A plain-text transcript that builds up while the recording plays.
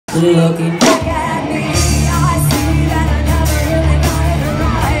Looking back at me, I see that I never really got it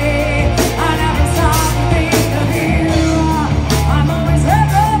right. I never stopped to think of you. I'm always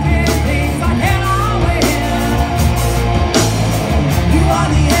looking things I cannot win. You are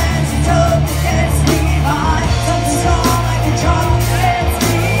the antidote that gets me by. Something strong like a drum gets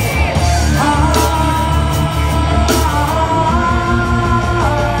me high.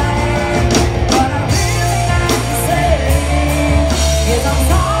 What I really have to say is I'm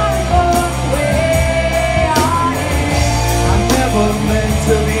sorry for the way I am. I never meant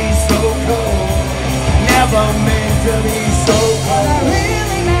to be so cold. Never meant to be so cold. What I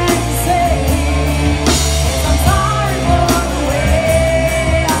really meant to say is I'm sorry for the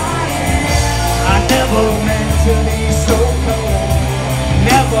way I am. I never meant to be so cold.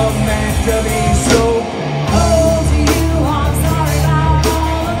 Never meant to be